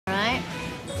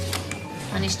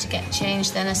Managed to get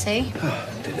changed then, I see.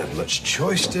 Didn't have much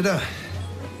choice, did I?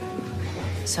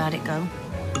 So how'd it go?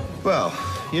 Well,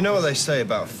 you know what they say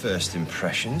about first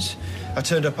impressions. I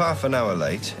turned up half an hour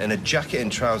late in a jacket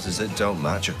and trousers that don't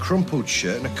match, a crumpled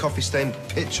shirt and a coffee-stained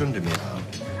pitch under me.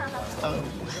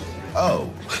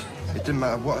 Oh. It didn't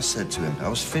matter what I said to him. I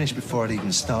was finished before I'd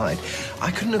even started.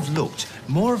 I couldn't have looked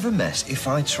more of a mess if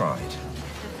I tried.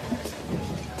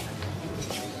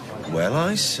 Well,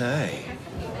 I say.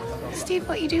 Steve,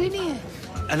 what are you doing here?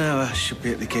 I know I should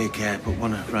be at the gig, but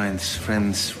one of Ryan's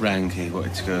friends rang. He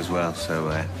wanted to go as well, so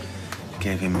I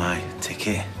gave him my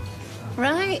ticket.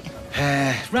 Right.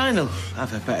 Ryan will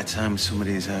have a better time with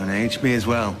somebody his own age. Me as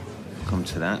well. Come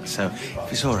to that. So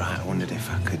if it's all right, I wondered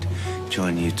if I could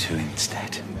join you two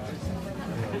instead.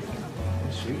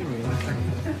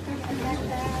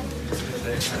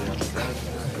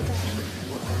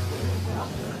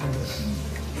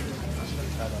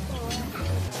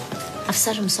 I've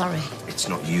said I'm sorry. It's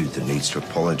not you that needs to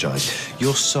apologise.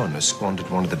 Your son has squandered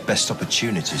one of the best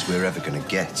opportunities we're ever going to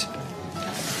get.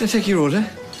 Can I take your order?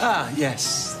 Ah,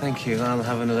 yes, thank you. I'll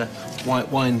have another white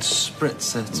wine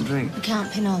spritzer to drink. We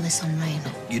can't pin all this on Ryan.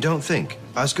 You don't think?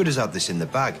 As good as had this in the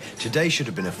bag. Today should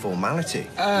have been a formality.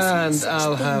 And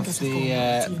I'll have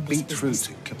the beetroot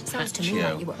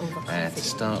carpaccio to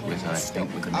start with, I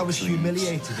think. I was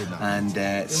humiliated in that.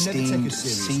 And steamed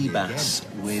sea bass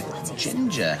with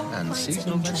ginger and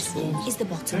seasonal vegetables. Is the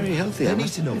bottom. Very healthy, They need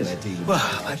to know their dealings. Well,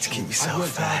 I like to keep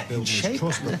yourself in shape.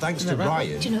 Trust, but thanks to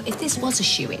Ryan. Do you know, if this was a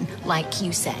shoe-in, like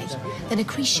you say, then a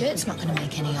crease shirt's not going to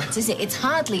make any odds, is it? It's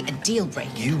hardly a deal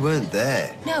breaker. You weren't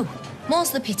there. No,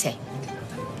 more's the pity.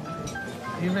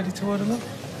 Are you ready to order them?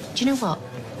 Do you know what?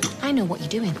 I know what you're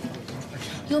doing.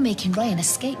 You're making Ryan a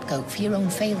scapegoat for your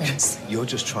own failings. You're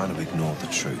just trying to ignore the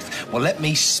truth. Well, let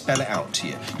me spell it out to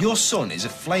you. Your son is a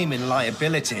flaming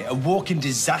liability, a walking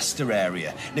disaster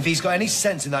area. And if he's got any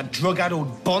sense in that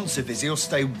drug-addled bonce of his, he'll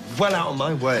stay well out of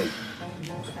my way.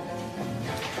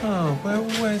 Oh,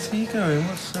 where's he going?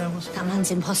 What's That man's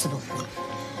impossible.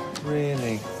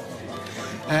 Really?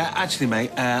 Actually,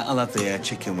 mate, I'll have the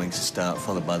chicken wings to start,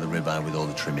 followed by the ribeye with all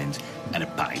the trimmings, and a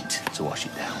pint to wash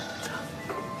it down.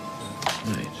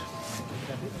 Right.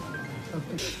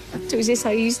 So is this how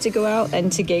you used to go out then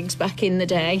to gigs back in the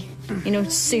day? You know,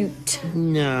 suit?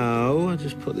 No, I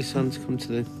just put this on to come to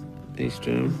the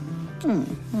bistro.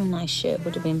 A nice shirt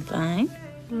would have been fine.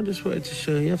 I just wanted to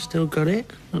show you I've still got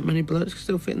it. Not many blokes can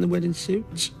still fit in the wedding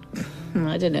suits.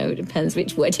 I don't know, it depends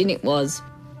which wedding it was.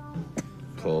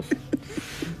 Of course.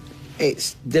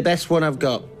 It's the best one I've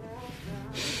got.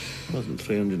 Wasn't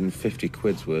 350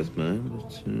 quid's worth, man,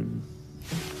 but...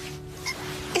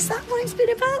 Is that what it's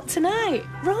been about tonight,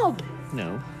 Rob?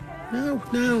 No.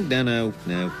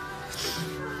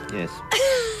 Yes.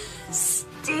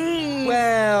 Steve!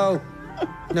 Well,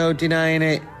 no denying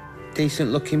it.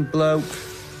 Decent-looking bloke.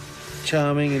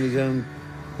 Charming in his own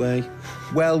way.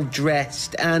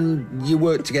 Well-dressed, and you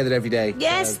work together every day.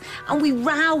 Yes, and we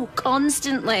row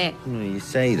constantly. Well, you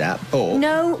say that, but...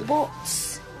 No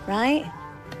buts, right?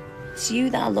 It's you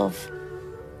that I love.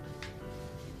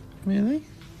 Really?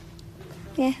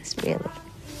 Yes, really.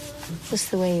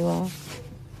 Just the way you are.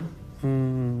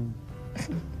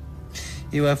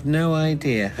 You have no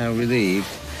idea how relieved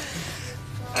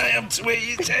I am to hear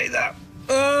you say that.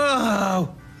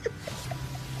 Oh!